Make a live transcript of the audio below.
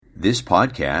This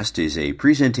podcast is a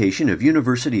presentation of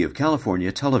University of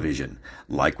California Television.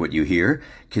 Like what you hear?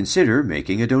 Consider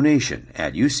making a donation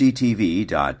at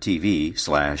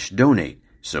uctv.tv/donate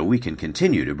so we can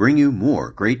continue to bring you more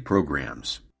great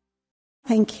programs.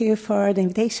 Thank you for the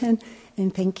invitation,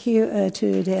 and thank you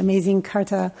to the amazing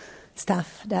CARTA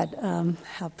staff that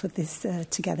helped put this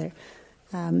together.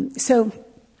 So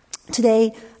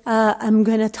today I'm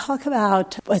going to talk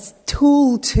about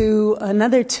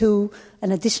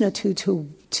an additional tool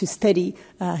to study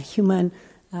human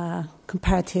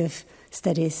comparative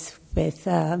studies with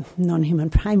non-human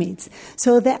primates.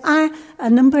 So there are a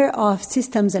number of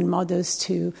systems and models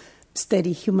to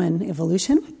study human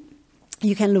evolution.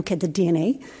 You can look at the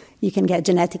DNA. You can get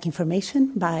genetic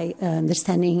information by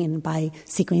understanding and by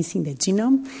sequencing the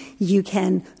genome. You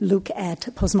can look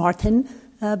at postmortem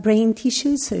brain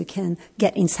tissue, so you can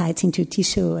get insights into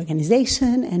tissue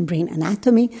organization and brain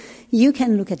anatomy. You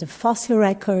can look at the fossil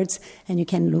records, and you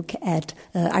can look at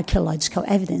archaeological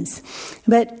evidence.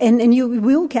 And you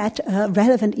will get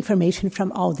relevant information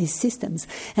from all these systems.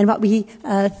 And what we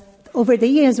over the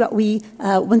years, what we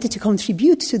wanted to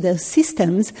contribute to the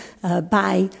systems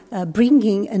by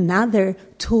bringing another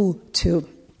tool to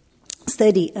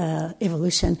study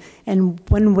evolution. And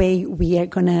one way we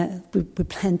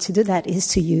plan to do that is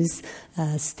to use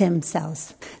stem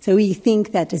cells. So we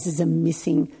think that this is a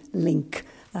missing link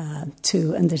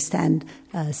to understand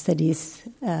studies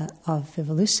of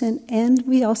evolution. And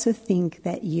we also think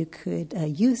that you could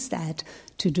use that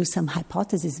to do some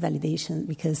hypothesis validation,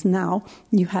 because now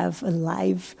you have a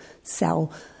live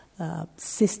cell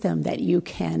system that you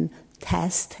can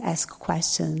test, ask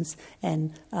questions,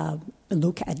 and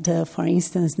look at, for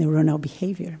instance, neuronal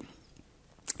behavior.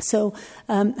 So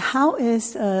how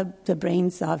is the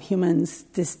brains of humans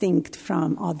distinct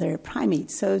from other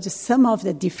primates? So just some of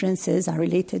the differences are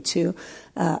related to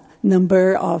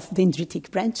number of dendritic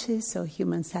branches. So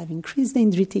humans have increased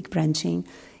dendritic branching.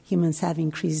 Humans have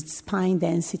increased spine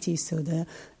density. So the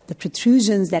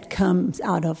protrusions that come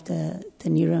out of the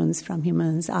neurons from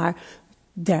humans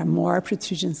there are more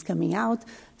protrusions coming out.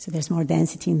 So there's more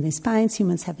density in the spines.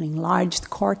 Humans have an enlarged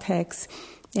cortex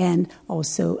and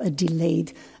also a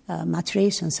delayed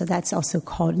maturation. So that's also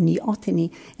called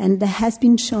neoteny. And that has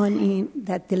been shown in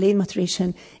that delayed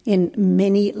maturation in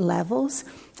many levels.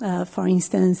 For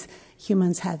instance,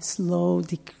 humans have slow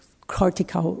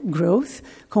cortical growth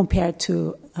compared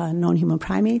to non-human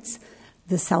primates.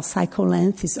 The cell cycle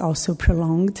length is also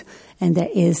prolonged, and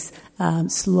there is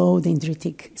slow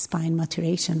dendritic spine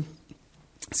maturation.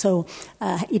 So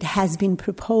it has been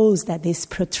proposed that this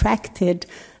protracted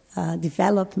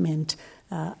development,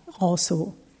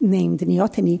 also named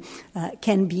neoteny,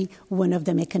 can be one of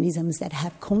the mechanisms that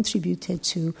have contributed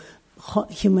to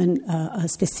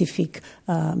human-specific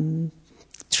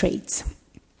traits.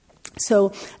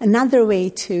 So another way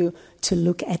to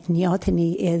look at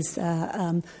neoteny is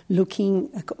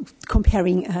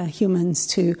comparing humans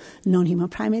to non-human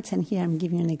primates. And here I'm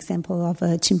giving you an example of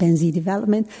a chimpanzee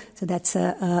development. So that's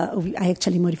I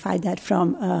actually modified that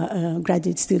from a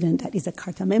graduate student that is a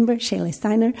CARTA member, Shayla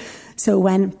Steiner. So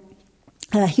when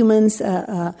humans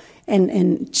and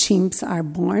chimps are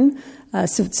born,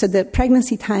 so the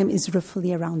pregnancy time is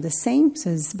roughly around the same. So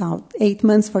it's about 8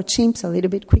 months for chimps, a little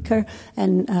bit quicker,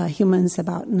 and humans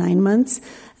about 9 months.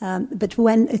 But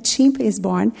when a chimp is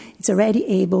born, it's already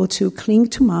able to cling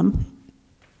to mom.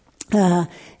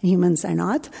 Humans are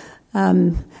not.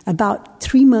 About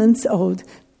 3 months old,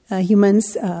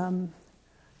 humans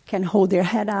can hold their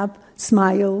head up,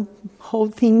 smile,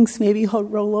 hold things, maybe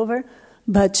roll over.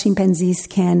 But chimpanzees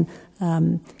can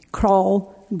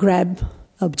crawl, grab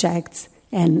objects,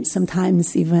 and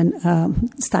sometimes even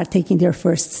start taking their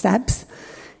first steps.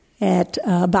 At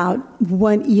about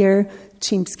 1 year,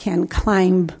 chimps can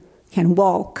climb, can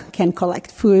walk, can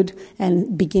collect food,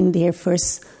 and begin their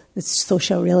first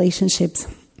social relationships.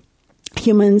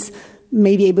 Babies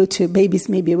may be able to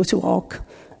walk,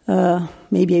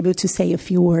 may be able to say a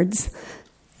few words.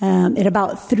 At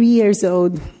about 3 years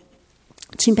old,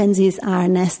 chimpanzees are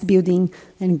nest building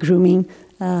and grooming,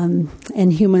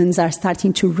 and humans are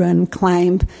starting to run,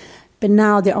 climb, but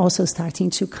now they're also starting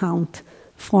to count,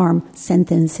 form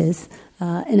sentences.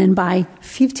 And then by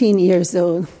 15 years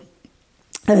old,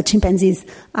 chimpanzees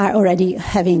are already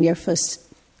having their first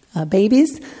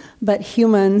babies, but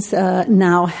humans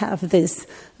now have this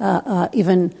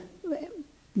even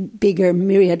bigger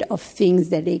myriad of things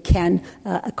that they can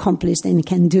accomplish and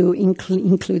can do,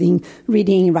 including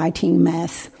reading, writing,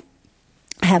 math,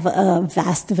 have a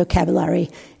vast vocabulary,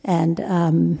 and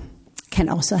can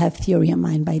also have theory of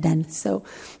mind by then. So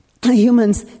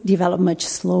humans develop much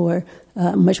slower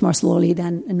much more slowly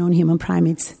than non-human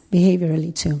primates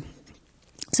behaviorally too.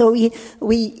 So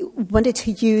we wanted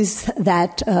to use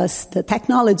that the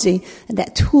technology,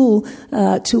 that tool,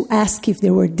 to ask if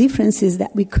there were differences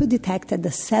that we could detect at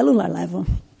the cellular level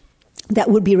that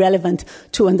would be relevant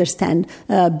to understand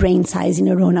brain size in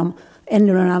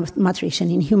neuronal maturation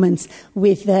in humans,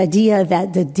 with the idea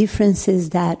that the differences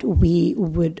that we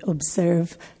would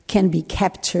observe can be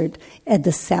captured at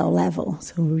the cell level.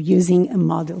 So we're using a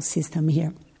model system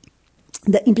here.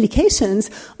 The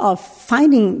implications of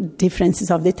finding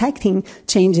differences, of detecting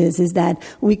changes, is that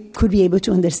we could be able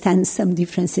to understand some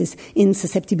differences in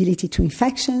susceptibility to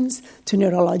infections, to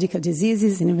neurological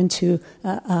diseases, and even to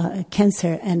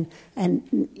cancer and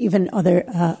even other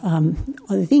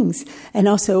things. And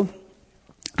also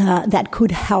that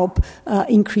could help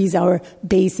increase our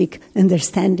basic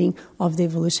understanding of the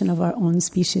evolution of our own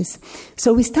species.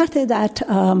 So we started that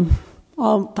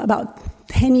about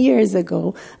 10 years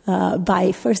ago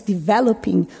by first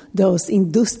developing those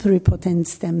induced pluripotent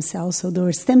stem cells. So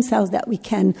those stem cells that we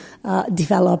can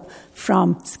develop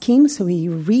from skin. So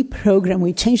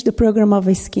we change the program of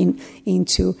a skin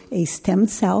into a stem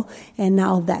cell. And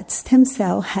now that stem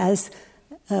cell has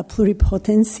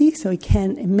pluripotency, so it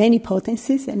can many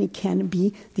potencies, and it can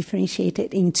be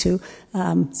differentiated into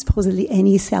supposedly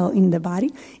any cell in the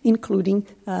body, including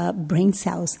brain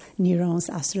cells, neurons,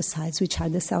 astrocytes, which are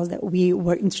the cells that we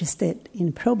were interested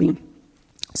in probing.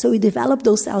 So we developed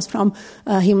those cells from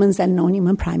humans and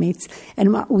non-human primates.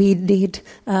 And what we did,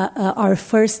 our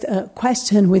first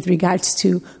question with regards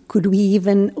to could we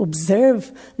even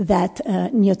observe that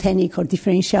neotenic or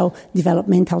differential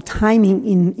developmental timing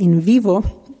in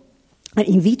vivo,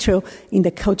 in vitro, in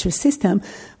the culture system,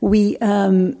 we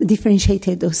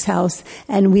differentiated those cells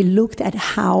and we looked at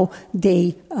how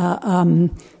they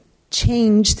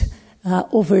changed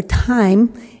over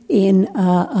time in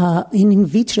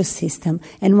vitro system.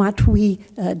 And what we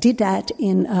did that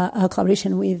in a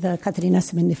collaboration with Caterina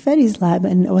Sebendeferi's lab,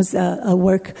 and it was a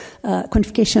work,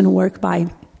 quantification work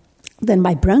done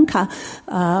by Branca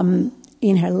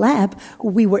in her lab.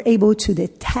 We were able to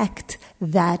detect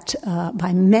that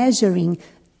by measuring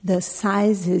the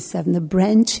sizes of the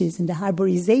branches and the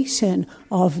hybridization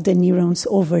of the neurons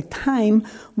over time,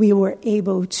 we were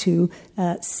able to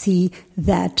see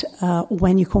that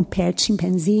when you compare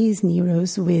chimpanzees'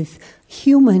 neurons with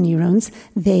human neurons,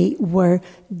 they were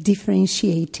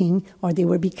differentiating, or they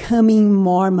were becoming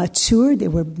more mature. They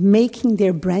were making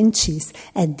their branches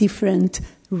at different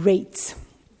rates.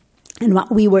 And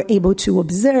what we were able to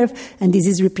observe, and this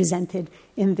is represented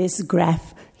in this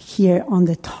graph here on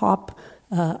the top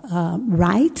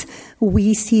right,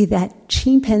 we see that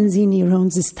chimpanzee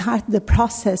neurons start the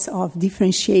process of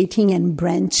differentiating and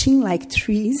branching like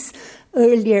trees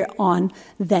earlier on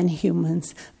than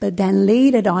humans. But then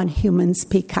later on, humans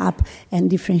pick up and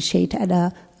differentiate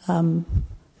at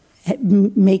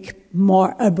make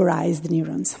more arborized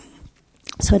neurons.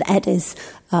 So that is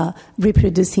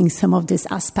reproducing some of these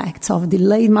aspects of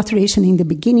delayed maturation in the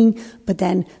beginning, but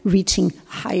then reaching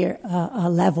higher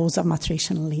levels of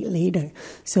maturation later.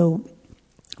 So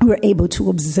we're able to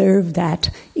observe that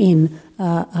in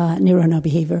neuronal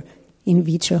behavior in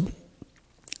vitro.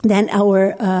 Then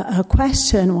our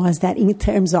question was that in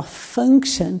terms of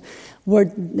function,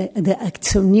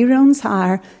 so neurons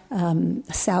are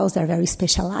cells that are very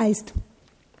specialized.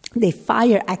 They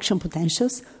fire action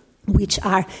potentials, which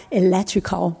are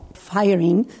electrical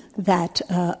firing that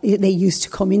they use to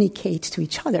communicate to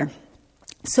each other.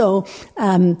 So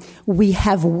we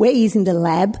have ways in the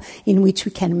lab in which we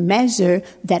can measure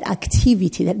that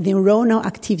activity, that neuronal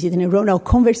activity, the neuronal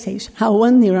conversation, how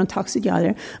one neuron talks to the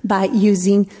other, by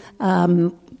using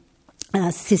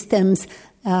systems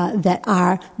that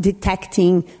are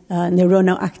detecting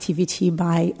neuronal activity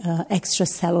by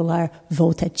extracellular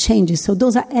voltage changes. So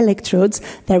those are electrodes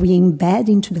that we embed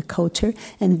into the culture,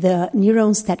 and the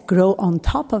neurons that grow on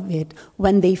top of it,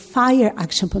 when they fire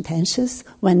action potentials,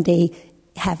 when they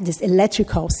have this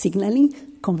electrical signaling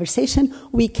conversation,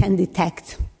 we can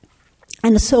detect.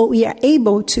 And so we are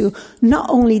able to not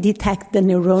only detect the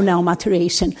neuronal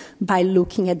maturation by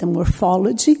looking at the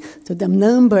morphology, so the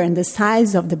number and the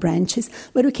size of the branches,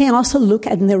 but we can also look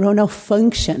at neuronal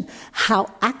function, how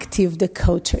active the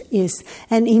culture is.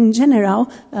 And in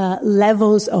general,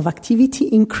 levels of activity,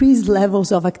 increased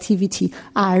levels of activity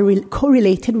are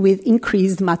correlated with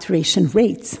increased maturation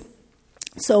rates.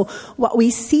 So what we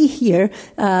see here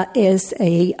is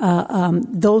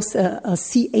those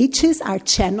CHs are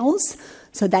channels.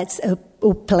 So that's a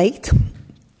plate.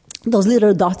 Those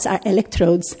little dots are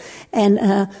electrodes.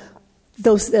 And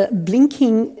those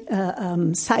blinking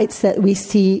sites that we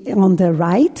see on the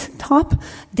right top,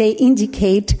 they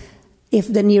indicate if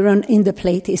the neuron in the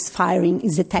plate is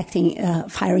detecting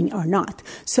firing or not.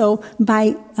 So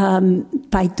by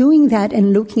doing that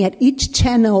and looking at each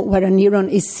channel where a neuron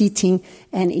is sitting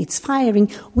and it's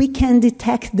firing, we can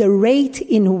detect the rate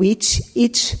in which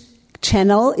each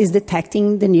channel is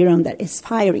detecting the neuron that is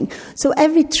firing. So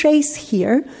every trace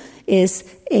here is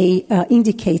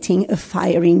indicating a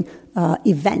firing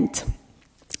event.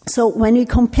 So when we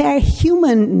compare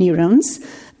human neurons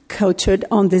cultured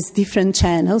on these different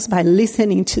channels by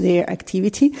listening to their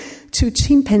activity to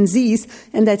chimpanzees,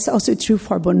 and that's also true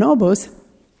for bonobos,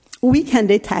 we can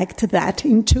detect that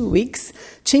in 2 weeks,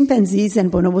 chimpanzees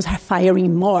and bonobos are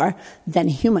firing more than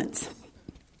humans.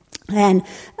 And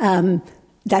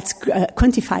that's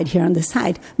quantified here on the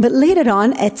side. But later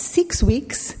on, at 6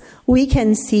 weeks, we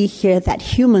can see here that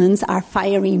humans are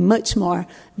firing much more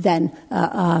than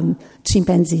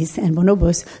chimpanzees and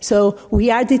bonobos. So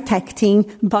we are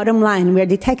detecting, bottom line, we are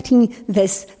detecting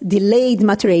this delayed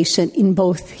maturation in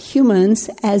both humans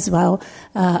as well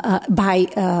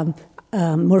by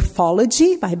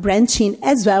morphology, by branching,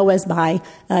 as well as by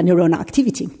neuronal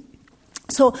activity.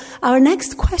 So our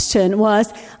next question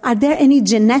was, are there any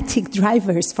genetic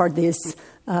drivers for this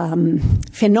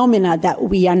phenomena that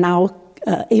we are now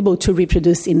able to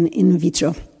reproduce in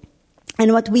vitro?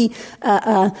 And what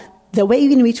the way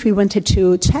in which we wanted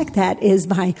to check that is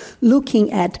by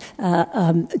looking at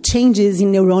changes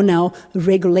in neuronal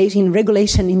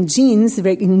regulation in genes,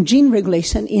 in gene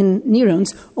regulation in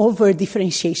neurons over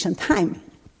differentiation time.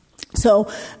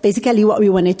 So basically what we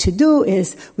wanted to do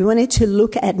is we wanted to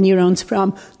look at neurons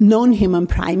from non-human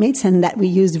primates, and that we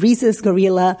used rhesus,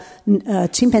 gorilla,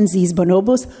 chimpanzees,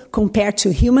 bonobos compared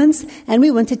to humans, and we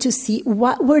wanted to see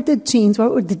what were the genes,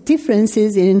 what were the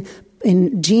differences in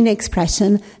gene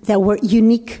expression that were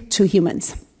unique to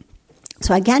humans.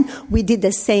 So again, we did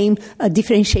the same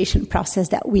differentiation process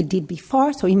that we did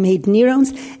before. So we made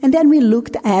neurons, and then we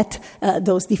looked at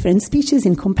those different species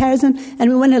in comparison,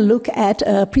 and we want to look at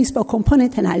principal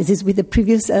component analysis. With the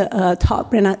previous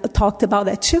talk, Brenna talked about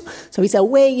that too. So it's a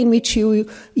way in which you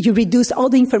reduce all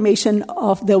the information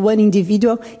of the one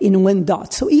individual in one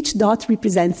dot. So each dot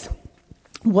represents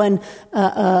one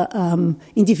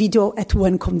individual at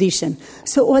one condition.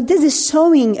 So what this is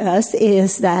showing us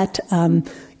is that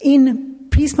in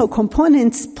principal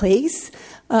components place,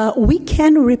 we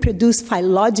can reproduce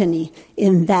phylogeny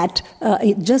in that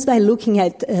just by looking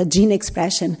at gene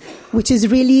expression, which is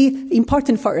really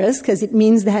important for us because it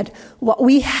means that what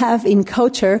we have in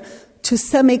culture to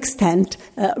some extent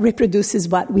reproduces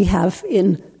what we have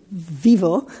in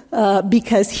vivo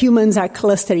because humans are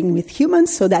clustering with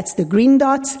humans, so that's the green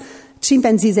dots.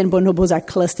 Chimpanzees and bonobos are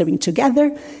clustering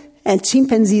together, and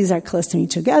chimpanzees are clustering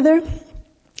together.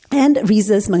 And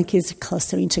rhesus monkeys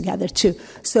clustering together too.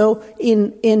 So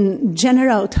in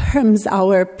general terms,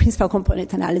 our principal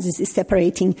component analysis is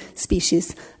separating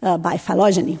species by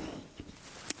phylogeny.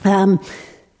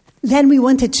 Then we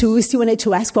still wanted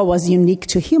to ask what was unique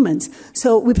to humans.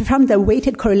 So we performed a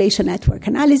weighted correlation network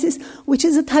analysis, which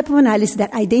is a type of analysis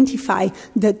that identify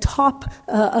the top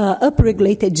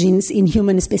upregulated genes in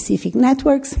human-specific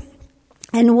networks.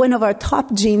 And one of our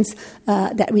top genes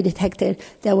that we detected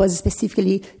that was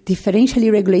specifically differentially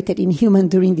regulated in human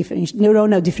during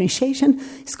neuronal differentiation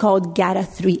is called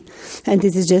GATA3. And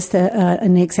this is just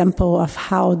an example of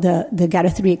how the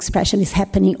GATA3 expression is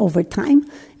happening over time.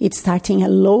 It's starting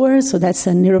at lower, so that's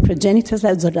a neuroprogenitors,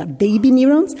 those are the baby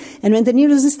neurons. And when the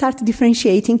neurons start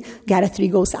differentiating,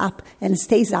 GATA3 goes up and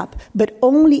stays up, but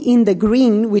only in the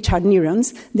green, which are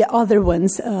neurons. The other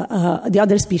ones, the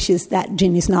other species, that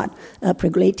gene is not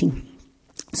upregulating.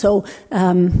 So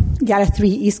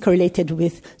GATA3 is correlated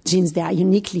with genes that are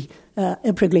uniquely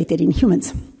upregulated in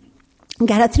humans.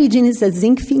 GATA3 gene is a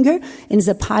zinc finger and is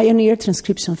a pioneer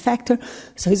transcription factor.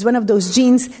 So it's one of those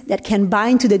genes that can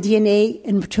bind to the DNA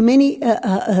and to many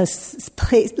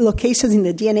locations in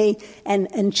the DNA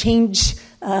and change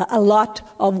a lot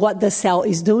of what the cell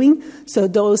is doing. So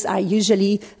those are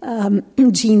usually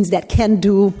genes that can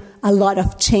do a lot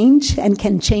of change and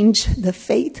can change the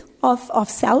fate of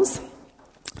cells.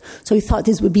 So we thought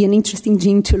this would be an interesting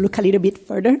gene to look a little bit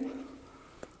further.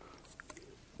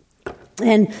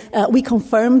 And we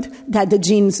confirmed that the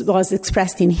gene was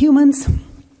expressed in humans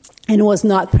and was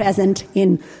not present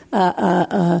in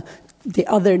the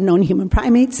other non-human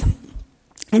primates.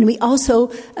 And we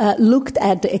also looked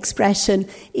at the expression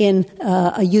in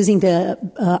using the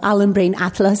Allen Brain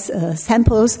Atlas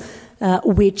samples,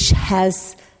 which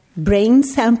has brain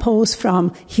samples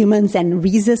from humans and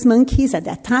rhesus monkeys at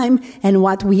that time. And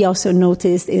what we also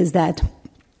noticed is that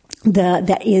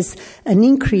there is an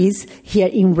increase here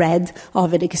in red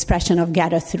of an expression of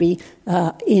GATA3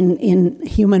 in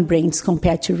human brains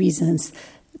compared to rhesus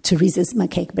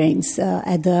macaque brains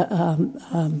at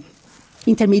the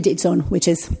intermediate zone, which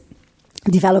is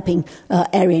developing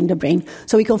area in the brain.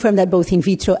 So we confirmed that both in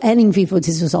vitro and in vivo,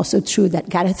 this was also true, that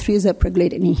GATA3 is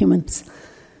upregulated in humans.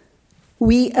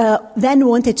 We then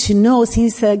wanted to know,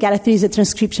 since GATA3 is a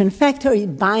transcription factor,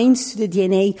 it binds to the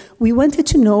DNA, we wanted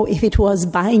to know if it was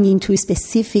binding to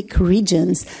specific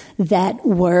regions that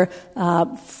were,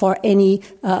 for any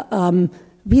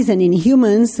reason in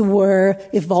humans, were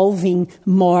evolving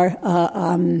more,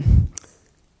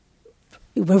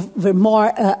 were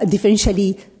more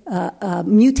differentially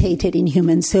mutated in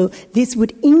humans. So this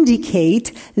would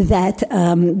indicate that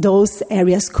those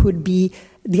areas could be,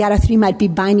 the GATA3 might be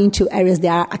binding to areas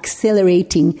that are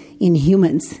accelerating in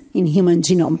humans, in human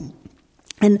genome.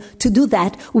 And to do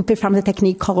that, we perform a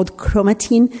technique called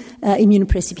chromatin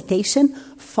immunoprecipitation,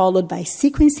 followed by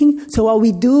sequencing. So what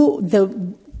we do,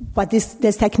 what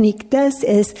this technique does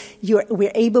is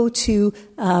we're able to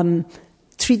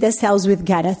treat the cells with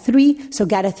GATA3. So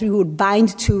GATA3 would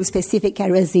bind to specific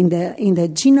areas in the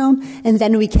genome, and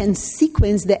then we can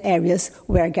sequence the areas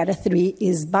where GATA3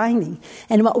 is binding.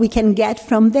 And what we can get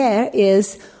from there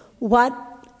is what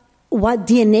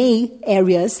DNA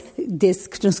areas this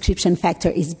transcription factor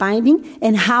is binding,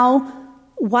 and how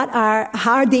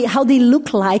they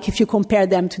look like if you compare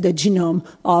them to the genome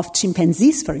of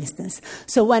chimpanzees, for instance.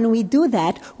 So when we do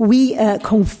that, we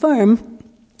confirm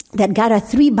that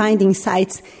GATA3 binding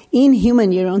sites in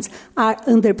human neurons are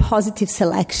under positive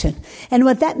selection. And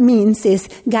what that means is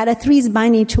GATA3 is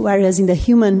binding to areas in the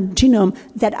human genome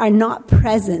that are not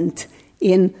present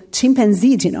in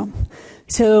chimpanzee genome.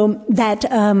 So that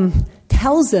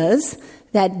tells us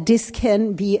that this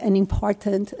can be an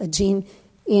important gene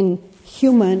in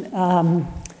human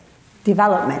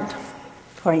development,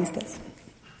 for instance.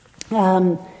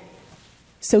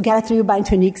 So GATA3 will bind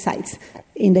to unique sites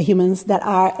in the humans that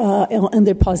are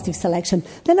under positive selection.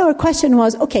 Then our question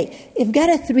was, okay, if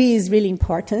GATA3 is really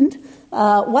important,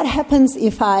 what happens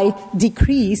if I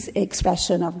decrease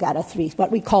expression of GATA3, what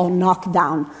we call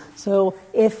knockdown? So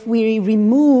if we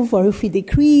remove or if we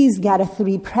decrease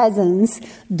GATA3 presence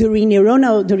during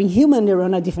human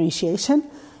neuronal differentiation,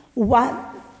 what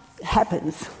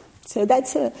happens? So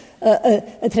that's a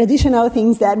traditional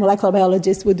things that molecular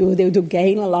biologists would do. They would do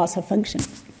gain or loss of function.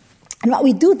 And what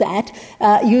we do that,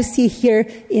 you see here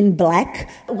in black.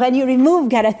 When you remove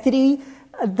GATA3,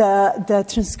 the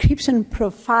transcription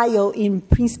profile in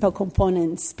principal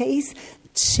component space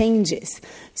changes.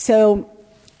 So,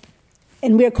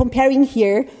 and we're comparing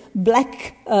here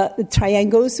black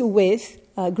triangles with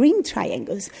green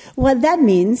triangles. What that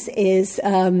means is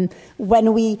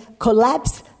when we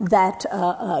collapse that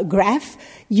graph,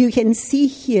 you can see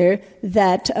here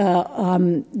that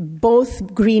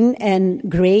both green and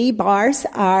gray bars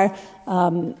are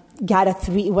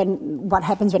GATA3, what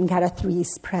happens when GATA3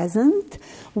 is present.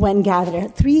 When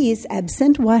GATA3 is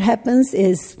absent, what happens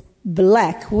is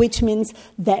black, which means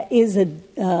there is a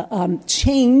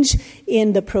change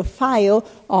in the profile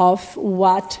of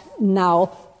what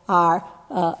now are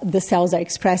the cells are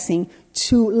expressing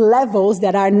to levels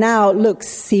that are now look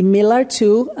similar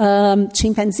to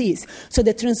chimpanzees. So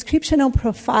the transcriptional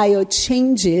profile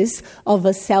changes of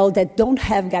a cell that don't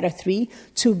have GATA3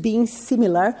 to being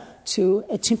similar to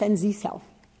a chimpanzee cell.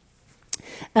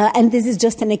 And this is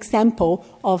just an example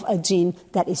of a gene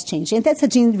that is changing. And that's a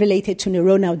gene related to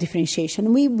neuronal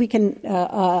differentiation. We can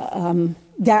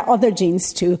there are other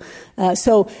genes too.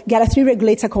 So GATA3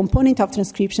 regulates a component of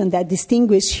transcription that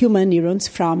distinguishes human neurons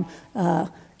from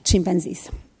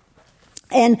chimpanzees.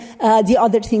 And the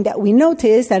other thing that we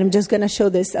noticed, and I'm just going to show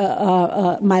this,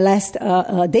 my last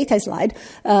data slide,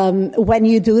 when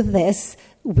you do this,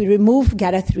 we remove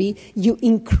GATA3, you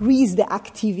increase the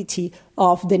activity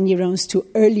of the neurons to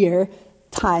earlier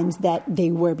times that they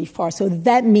were before. So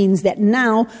that means that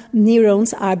now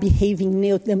neurons are behaving,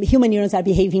 the human neurons are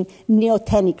behaving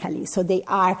neotenically. So they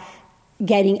are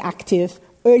getting active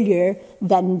earlier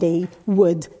than they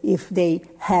would if they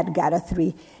had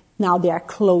GATA3. Now they are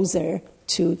closer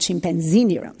to chimpanzee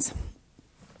neurons.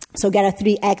 So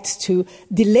GATA3 acts to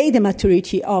delay the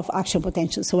maturity of action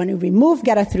potential. So when you remove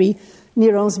GATA3,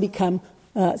 neurons become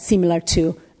similar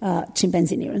to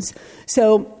chimpanzee neurons.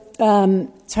 So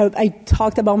So I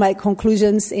talked about my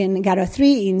conclusions in GATA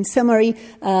 3. In summary,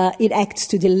 it acts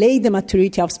to delay the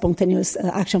maturity of spontaneous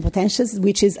action potentials,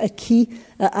 which is a key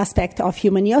aspect of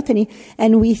human neoteny.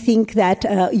 And we think that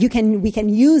we can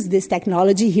use this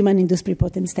technology, human-induced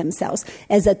pluripotent stem cells,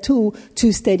 as a tool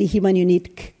to study human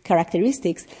unique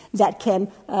characteristics that can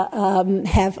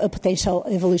have a potential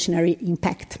evolutionary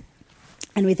impact.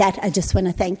 And with that, I just want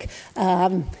to thank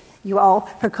you all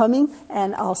for coming,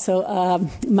 and also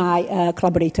my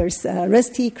collaborators,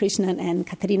 Rusty, Krishnan, and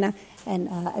Katerina, and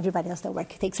everybody else that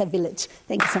work. It takes a village.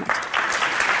 Thank you so much.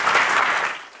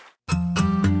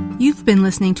 You've been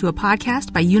listening to a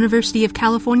podcast by University of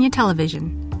California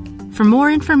Television. For more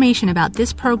information about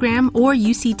this program or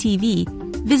UCTV,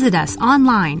 visit us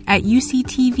online at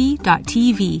uctv.tv.